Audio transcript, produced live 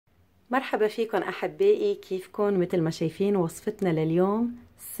مرحبا فيكم أحبائي، كيفكن؟ مثل ما شايفين وصفتنا لليوم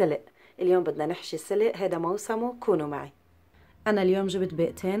سلق. اليوم بدنا نحشي سلق، هذا موسمه، كونوا معي. أنا اليوم جبت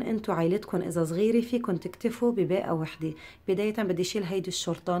باقتين، انتو عائلتكن إذا صغيرة فيكن تكتفوا بباقة وحدة. بداية بدي شيل هيدي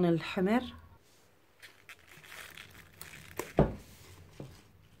الشرطان الحمر،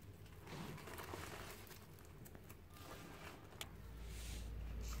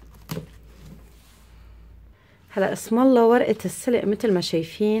 هلا اسم الله ورقة السلق مثل ما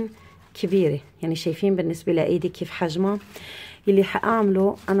شايفين كبيرة، يعني شايفين بالنسبة لإيدي كيف حجمها. يلي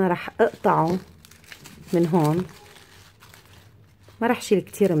حأعمله أنا رح أقطعه من هون، ما رح شيل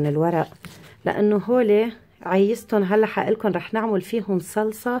كتير من الورق لأنه هولي عيستن. هلا حقلكن رح نعمل فيهم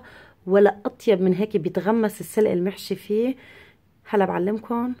صلصة، ولا أطيب من هيك بيتغمس السلق المحشي فيه. هلا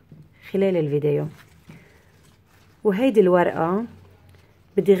بعلمكن خلال الفيديو. وهيدي الورقة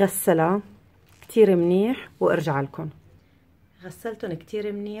بدي غسلها كتير منيح وارجع لكم. غسلتن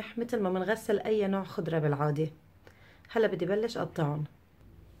كتير منيح مثل ما منغسل اي نوع خضرة بالعادة. هلا بدي بلش اقطعهم.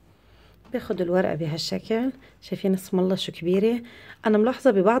 باخد الورقة بهالشكل، شايفين اسم الله شو كبيرة. انا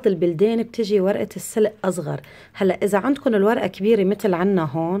ملاحظة ببعض البلدان بتجي ورقة السلق اصغر. هلا اذا عندكم الورقة كبيرة مثل عنا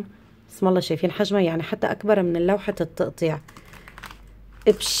هون، اسم الله شايفين حجمها يعني حتى اكبر من لوحة التقطيع،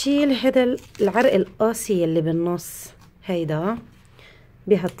 بشيل هذا العرق القاسي اللي بالنص هيدا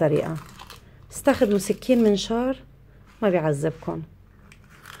بهالطريقة. استخدموا سكين منشار ما بيعذبكن.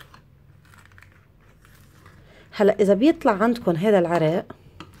 هلا اذا بيطلع عندكم هذا العرق،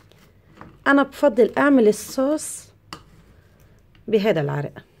 انا بفضل اعمل الصوص بهذا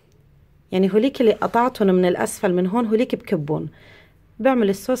العرق، يعني هوليك اللي قطعتهم من الاسفل من هون هوليك بكبون. بعمل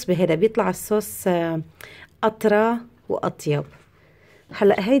الصوص بهذا، بيطلع الصوص اطرى واطيب.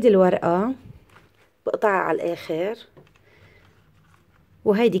 هلا هيدي الورقة بقطعها على الاخر،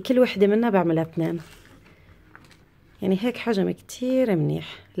 وهيدي كل وحدة منها بعملها 2، يعني هيك حجم كتير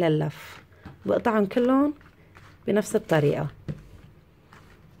منيح لللف. بقطعهم كلهم بنفس الطريقة.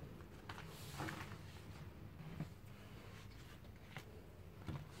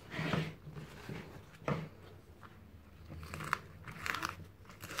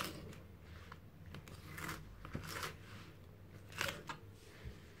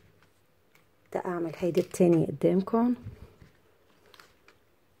 بدي اعمل هيدي التانية قدامكم،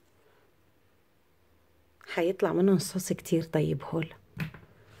 حيطلع منهم صوص كتير طيب هول.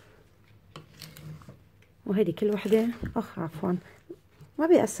 وهيدي كل وحدة عفوا ما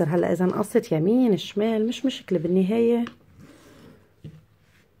بيأثر. هلا اذا انقصت يمين شمال مش مشكلة، بالنهاية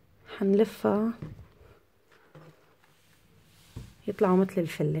حنلفها يطلعوا مثل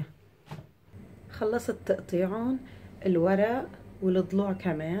الفلة. خلصت تقطيعهم الورق والضلوع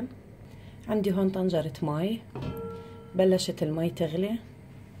كمان. عندي هون طنجرة مي، بلشت المي تغلي.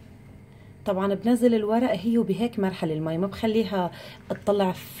 طبعا بنزل الورق هي وبهيك مرحلة المي، ما بخليها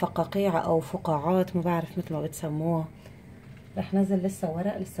تطلع فقاقيع او فقاعات، ما بعرف مثل ما بتسموها. رح نزل لسه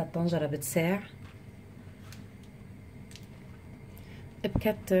ورق، لسه الطنجرة بتساع.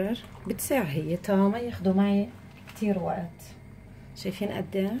 بكتر بتساع هي تا ما ياخدوا معي كتير وقت. شايفين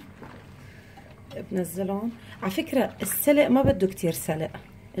قد ايه؟ بنزلهم. على فكرة السلق ما بده كتير سلق،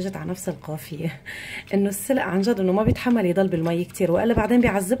 اجت على نفس القافية انه السلق عن جد انه ما بيتحمل يضل بالمي كتير، والا بعدين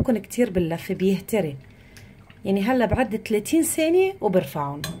بيعذبكن كتير باللف، بيهتري. يعني هلا بعد 30 ثانية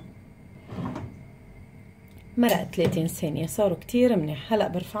وبرفعهم. مرق 30 ثانية صاروا كتير منيح. هلا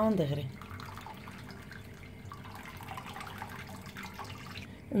برفعهم دغري.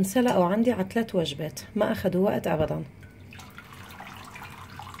 انسلقوا عندي على 3 وجبات، ما اخذوا وقت ابدا.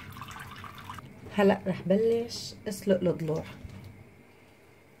 هلا رح بلش اسلق الضلوع.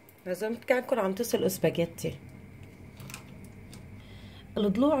 لازم كأنكم عم تسلقوا سباجيتي.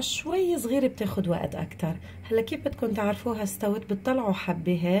 الضلوع شوي صغيرة بتاخد وقت اكتر. هلا كيف بدكم تعرفوها استوت؟ بتطلعوا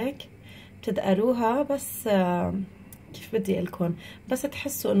حبة هيك بتدقروها، بس كيف بدي اقلكن، بس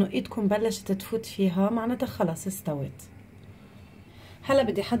تحسوا انه ايدكم بلشت تفوت فيها معناتها خلص استوت. هلا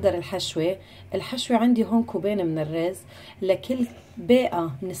بدي احضر الحشوة. الحشوة عندي هون كوبين من الرز، لكل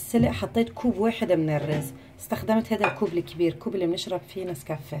باقة من السلق حطيت كوب واحد من الرز. استخدمت هذا الكوب الكبير، الكوب اللي بنشرب فيه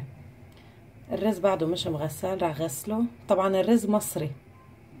نسكافيه. الرز بعده مش مغسل، رح غسله. طبعا الرز مصري،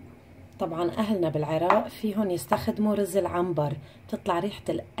 طبعا اهلنا بالعراق فيهم يستخدموا رز العنبر، بتطلع ريحة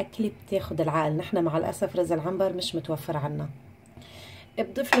الاكل بتاخد العقل. نحن مع الاسف رز العنبر مش متوفر عنا.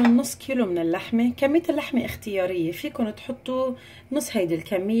 بضيف لهم نص كيلو من اللحمة. كمية اللحمة اختيارية، فيكم تحطوا نص هيدي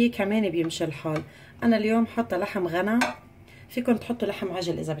الكمية كمان بيمشي الحال. انا اليوم حاطة لحم غنم، فيكم تحطوا لحم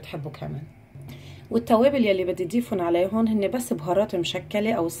عجل اذا بتحبوا كمان. والتوابل يلي بدي اضيفهم عليهم هن بس بهارات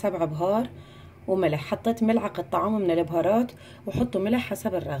مشكلة او ال7 بهار وملح. حطيت ملعقة طعام من البهارات، وحطوا ملح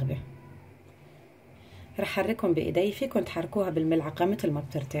حسب الرغبة. رح حركهم بايدي، فيكم تحركوها بالملعقة مثل ما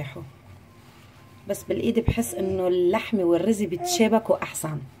بترتاحوا. بس بالايد بحس انه اللحمه والرز بيتشابكوا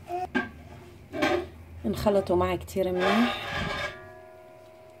احسن. انخلطوا معي كتير منيح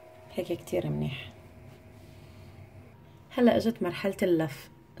هيك، كتير منيح. هلا اجت مرحله اللف،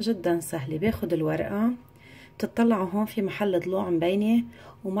 جدا سهله. باخد الورقه، بتطلعوا هون في محل ضلوع مبينه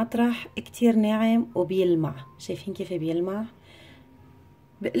ومطرح كتير ناعم وبيلمع، شايفين كيف بيلمع؟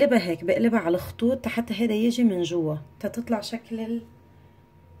 بقلبها هيك، بقلبها على الخطوط حتى هذا يجي من جوا تطلع شكل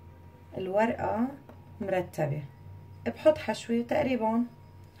الورقه مرتبه. بحط حشوه تقريبا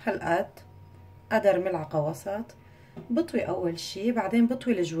هالقد، قدر ملعقه وسط. بطوي اول شي، بعدين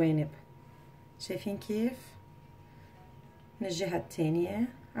بطوي الجوانب، شايفين كيف؟ من الجهه الثانيه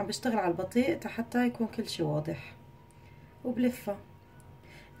عم بشتغل على البطيء حتى يكون كل شي واضح، وبلفها.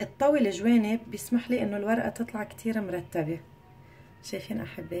 الطوي الجوانب بيسمح لي انه الورقه تطلع كتير مرتبه، شايفين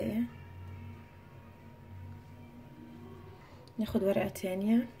احبائي؟ ناخد ورقه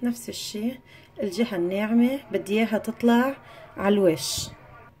تانية نفس الشي، الجهه الناعمه بدي اياها تطلع على الوش.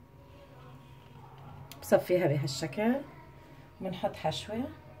 بصفيها بهالشكل، بنحط حشوه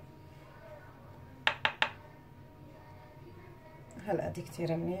هالقد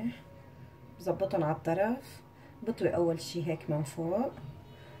كتير منيح، بظبطهم على الطرف. بطوي اول شي هيك من فوق،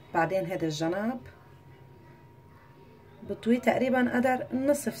 بعدين هذا الجنب بطوي تقريبا قدر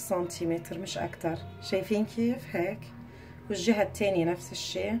نصف سنتيمتر مش اكتر، شايفين كيف؟ هيك. والجهة التانية نفس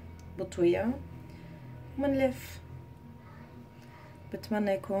الشي بطويها ومنلف.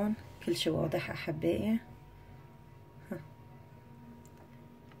 بتمنى يكون كل شي واضح احبائي.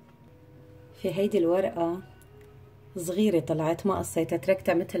 في هيدي الورقة صغيرة طلعت، ما قصيتها،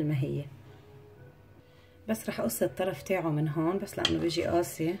 تركتها مثل ما هي، بس رح اقص الطرف تاعه من هون بس لانه بيجي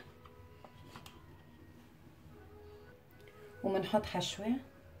قاسي. ومنحط حشوة.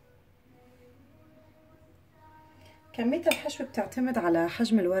 كمية الحشوة بتعتمد على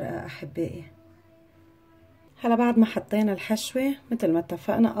حجم الورقة احبائي. هلا بعد ما حطينا الحشوة مثل ما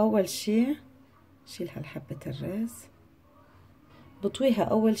اتفقنا، اول شي شيل هالحبة الرز، بطويها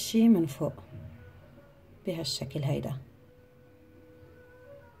اول شي من فوق بهالشكل هيدا،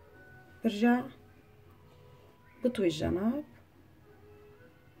 برجع بطوي الجنب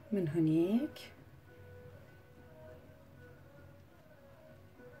من هنيك،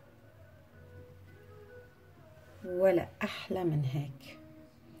 ولا احلى من هيك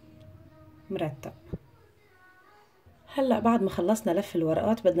مرتب. هلا بعد ما خلصنا لف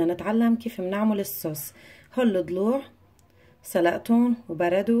الورقات بدنا نتعلم كيف بنعمل الصوص. هول الضلوع سلقتهم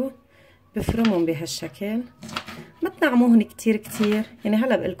وبردوا، بفرمهم بهالشكل، ما تنعموهن كتير كتير، يعني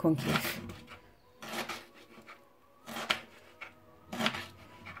هلا بقلكن كيف.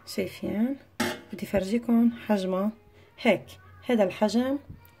 شايفين؟ بدي فرجيكم حجمها هيك، هذا الحجم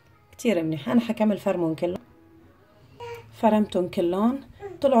كتير منيح. انا حكمل فرمهم كلهم، فرمتهم كلهم،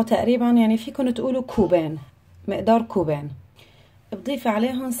 طلعوا تقريبا يعني فيكم تقولوا كوبين، مقدار كوبين. بضيف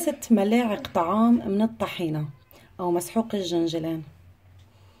عليهم 6 ملاعق طعام من الطحينة او مسحوق الجنجلان.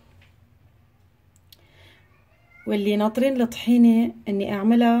 واللي ناطرين الطحينة اني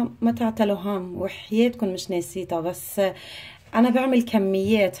اعملها ما تعتلوا هم، وحياتكم مش ناسيتها، بس انا بعمل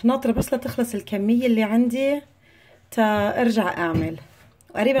كميات، ناطرة بس لتخلص الكمية اللي عندي تا ارجع اعمل.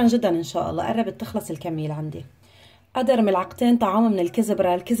 قريبا جدا ان شاء الله قربت تخلص الكمية اللي عندي. قدر ملعقتين طعام من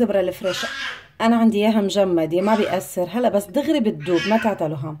الكزبرة، الكزبرة الفريش، انا عندي اياها مجمدة ما بيأثر، هلا بس دغري بتدوب ما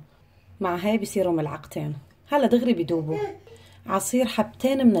تعتلوا هم. مع هاي بصيروا ملعقتين، هلا دغري بيدوبوا. عصير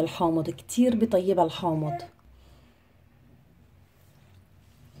حبتين من الحامض، كتير بطيبها الحامض،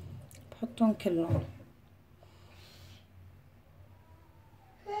 بحطهم كلهم.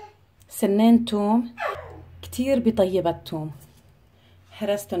 سنين توم، كتير بطيبها التوم،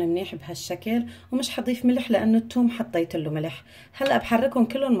 هرستهم منيح بهالشكل. ومش حضيف ملح لانه التوم حطيت له ملح. هلا بحركهم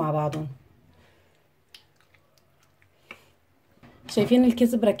كلهم مع بعضهم. شايفين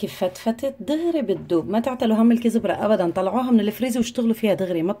الكزبرة كيف فتفتت؟ دغري بتدوب، ما تعتلوا هم الكزبرة ابدا. طلعوها من الفريزر واشتغلوا فيها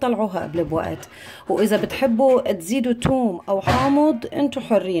دغري، ما تطلعوها قبل بوقت. واذا بتحبوا تزيدوا توم او حامض انتوا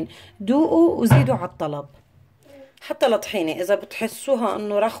حرين، دوقوا وزيدوا على الطلب. حتى الطحينة اذا بتحسوها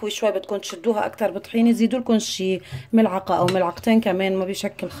انه رخوة شوي بدكم تشدوها اكتر بطحينة، زيدوا لكم شي ملعقة او ملعقتين كمان، ما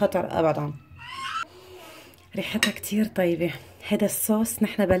بيشكل خطر ابدا. ريحتها كتير طيبة. هذا الصوص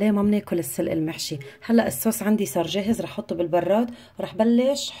نحن بلاه ما بناكل السلق المحشي. هلا الصوص عندي صار جاهز، رح احطه بالبراد ورح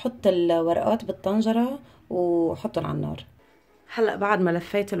بلش حط الورقات بالطنجرة وحطهم على النار. هلا بعد ما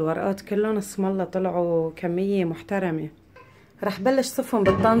لفيت الورقات كلهم اسم الله طلعوا كمية محترمة، رح بلش صفهم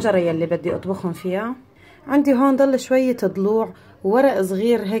بالطنجرة يلي بدي اطبخهم فيها. عندي هون ضل شوية ضلوع وورق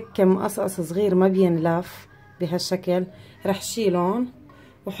صغير هيك مقصقص صغير ما بينلف بهالشكل، رح شيلهم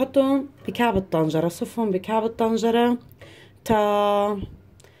وحطهم بكعب الطنجرة، صفهم بكعب الطنجرة تا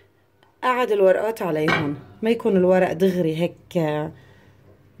قعد الورقات عليهم، ما يكون الورق دغري هيك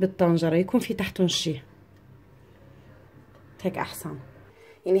بالطنجرة، يكون في تحتهم شي هيك احسن.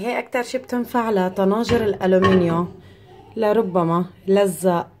 يعني هي اكتر شي بتنفع لطناجر الالومنيوم، لربما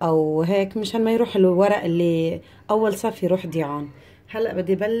لزق او هيك مشان ما يروح الورق اللي اول صف يروح ضيعان. هلا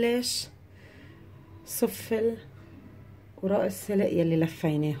بدي بلش صفل وراء السلق يلي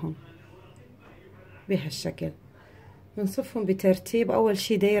لفيناهم بهالشكل. بنصفهم بترتيب، اول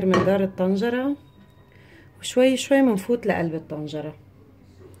شي داير من دار الطنجرة وشوي شوي بنفوت لقلب الطنجرة.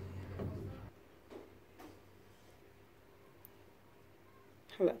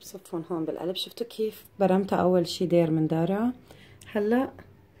 هلا بصفهم هون بالقلب. شفتوا كيف برمتها اول شي داير من دارها؟ هلا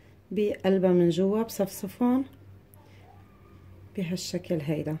بقلبها من جوا بصفصفهم بهالشكل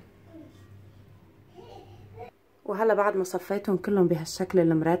هيدا. وهلا بعد ما صفيتهم كلهم بهالشكل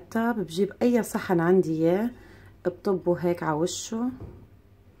المرتب، بجيب اي صحن عندي اياه بطبه هيك على وشه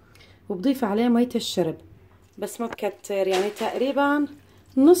وبضيف عليه مية الشرب، بس ما بكتر، يعني تقريبا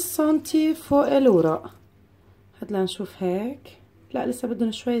نص سنتي فوق الورق. هاد لنشوف هيك، لا لسه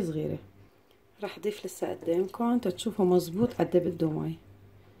بدهم شوي صغيرة. رح اضيف لسه قدامكم تتشوفوا مزبوط قد ايه بده مي.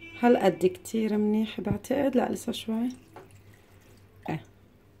 هالقد كتير منيح بعتقد، لا لسه شوي.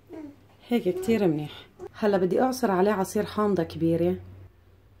 هيك كتير منيح. هلا بدي اعصر عليه عصير حامضة كبيرة.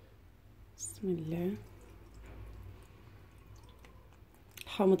 بسم الله.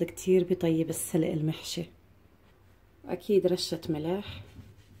 الحامض كتير بيطيب السلق المحشي. اكيد رشة ملح.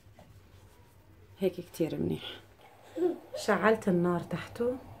 هيك كتير منيح. شعلت النار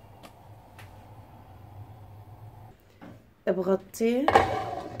تحته، بغطيه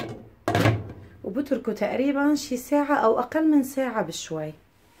وبتركه تقريبا شي ساعة او اقل من ساعة بشوي.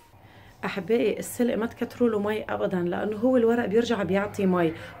 احبائي السلق ما تكتروا له مي ابدا، لانه هو الورق بيرجع بيعطي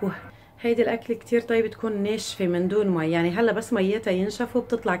مي، وهيدي الاكل كتير طيب تكون ناشفة من دون مي. يعني هلا بس ميتها ينشفوا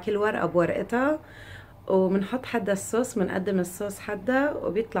بتطلع كل ورقة بورقتها، وبنحط حدا الصوص، بنقدم الصوص حدا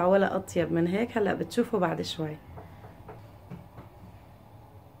وبيطلع ولا اطيب من هيك. هلا بتشوفوا بعد شوي.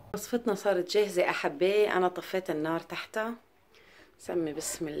 وصفتنا صارت جاهزة احبائي. انا طفيت النار تحتها، سمي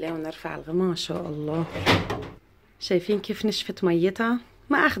بسم الله ونرفع الغما. ما شاء الله، شايفين كيف نشفت ميتها؟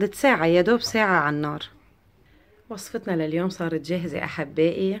 ما اخذت ساعة، يا دوب ساعة على النار. وصفتنا لليوم صارت جاهزة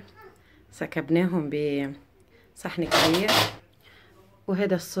احبائي. سكبناهم بصحن كبير،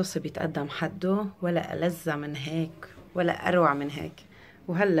 وهذا الصوص بيتقدم حده، ولا ألذ من هيك ولا أروع من هيك.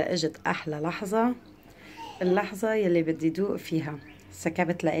 وهلا اجت احلى لحظة، اللحظة يلي بدي دوق فيها.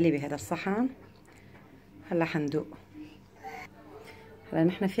 سكبت لإلي بهذا الصحن، هلا حندوق. هلا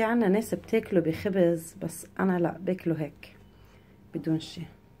نحن في عنا ناس بتاكله بخبز، بس انا لا، باكله هيك بدون شي.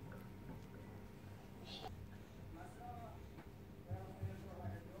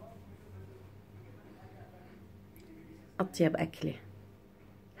 اطيب اكله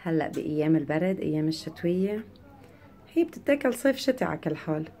هلا بايام البرد، ايام الشتويه، هي بتتاكل صيف شتاء على كل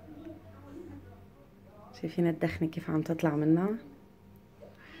حال. شايفين الدخنه كيف عم تطلع منها؟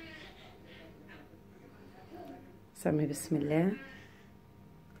 سمي بسم الله.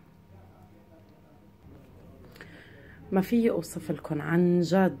 ما في اوصف لكم عن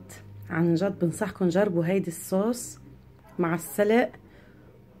جد، عن جد بنصحكم جربوا هيدي الصوص مع السلق.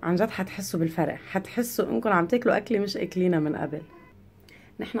 عن جد حتحسوا بالفرق، حتحسوا انكم عم تاكلوا اكله مش اكلينا من قبل.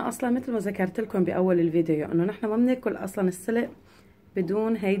 نحن اصلا مثل ما ذكرت لكم باول الفيديو انه نحن ما بناكل اصلا السلق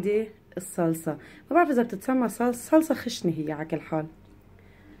بدون هيدي الصلصه. ما بعرف اذا بتتسمى صلصه خشنه هي على كل حال.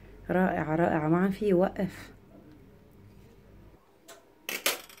 رائعه رائعه، ما عم في يوقف.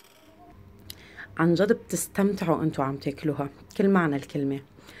 عن جد بتستمتعوا انتوا عم تاكلوها كل معنى الكلمه.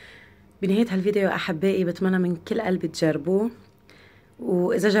 بنهايه هالفيديو احبائي بتمنى من كل قلبي تجربوه،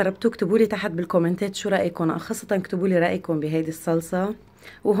 واذا جربتوه اكتبوا لي تحت بالكومنتات شو رايكم، خاصه اكتبوا لي رايكم بهيدي الصلصه.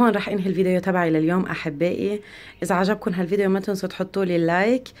 وهون رح انهي الفيديو تبعي لليوم احبائي. اذا عجبكم هالفيديو ما تنسوا تحطوا لي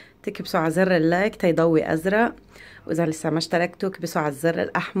لايك، تكبسوا على زر اللايك تيضوي ازرق، واذا لسه ما اشتركتوا كبسوا على الزر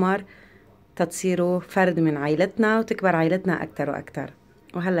الاحمر تتصيروا فرد من عائلتنا وتكبر عائلتنا اكتر واكتر.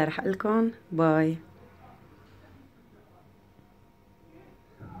 وهلا رح اقول لكم باي.